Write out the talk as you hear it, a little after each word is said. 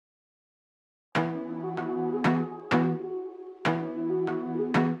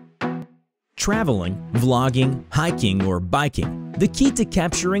Traveling, vlogging, hiking, or biking, the key to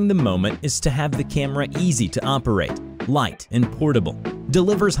capturing the moment is to have the camera easy to operate, light and portable,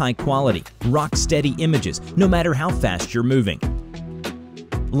 delivers high quality, rock-steady images no matter how fast you're moving.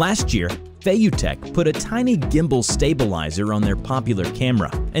 Last year, Feiyu put a tiny gimbal stabilizer on their popular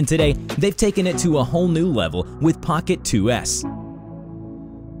camera, and today they've taken it to a whole new level with Pocket 2S.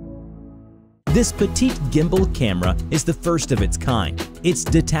 This petite gimbal camera is the first of its kind. Its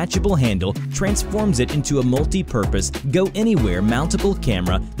detachable handle transforms it into a multi-purpose, go-anywhere mountable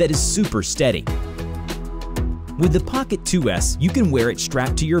camera that is super steady. With the Pocket 2S, you can wear it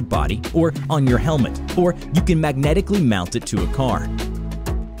strapped to your body or on your helmet, or you can magnetically mount it to a car.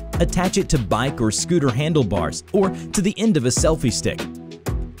 Attach it to bike or scooter handlebars or to the end of a selfie stick.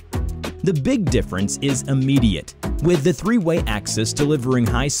 The big difference is immediate, with the three-way axis delivering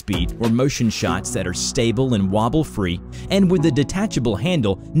high-speed or motion shots that are stable and wobble-free, and with the detachable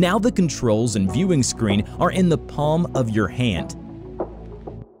handle, now the controls and viewing screen are in the palm of your hand.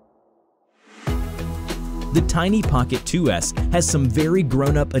 The tiny Pocket 2S has some very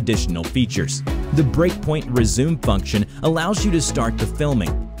grown-up additional features. The breakpoint resume function allows you to start the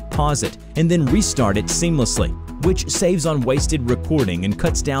filming, pause it, and then restart it seamlessly, which saves on wasted recording and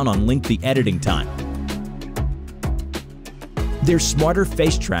cuts down on lengthy editing time. There's smarter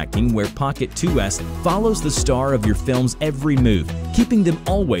face tracking where Pocket 2S follows the star of your film's every move, keeping them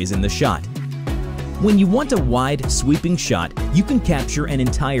always in the shot. When you want a wide, sweeping shot, you can capture an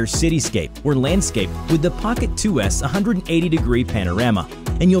entire cityscape or landscape with the Pocket 2S 180-degree panorama,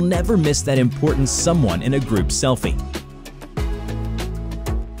 and you'll never miss that important someone in a group selfie.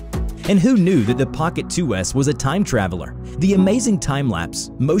 And who knew that the Pocket 2S was a time traveler? The amazing time-lapse,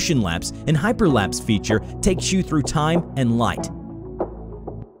 motion-lapse, and hyperlapse feature takes you through time and light.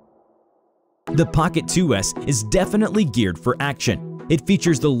 The Pocket 2S is definitely geared for action. It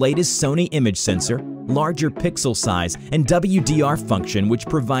features the latest Sony image sensor, larger pixel size, and WDR function, which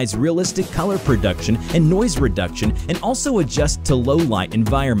provides realistic color production and noise reduction and also adjusts to low-light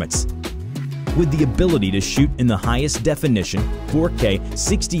environments. With the ability to shoot in the highest definition, 4K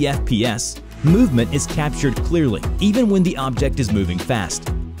 60 FPS, movement is captured clearly, even when the object is moving fast.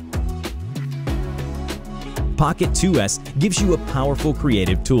 Pocket 2S gives you a powerful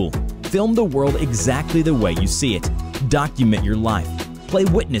creative tool. Film the world exactly the way you see it. Document your life. Play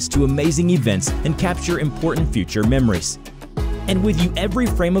witness to amazing events and capture important future memories. And with you every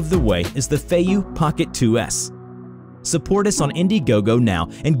frame of the way is the Feiyu Pocket 2S. Support us on Indiegogo now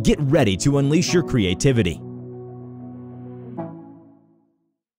and get ready to unleash your creativity.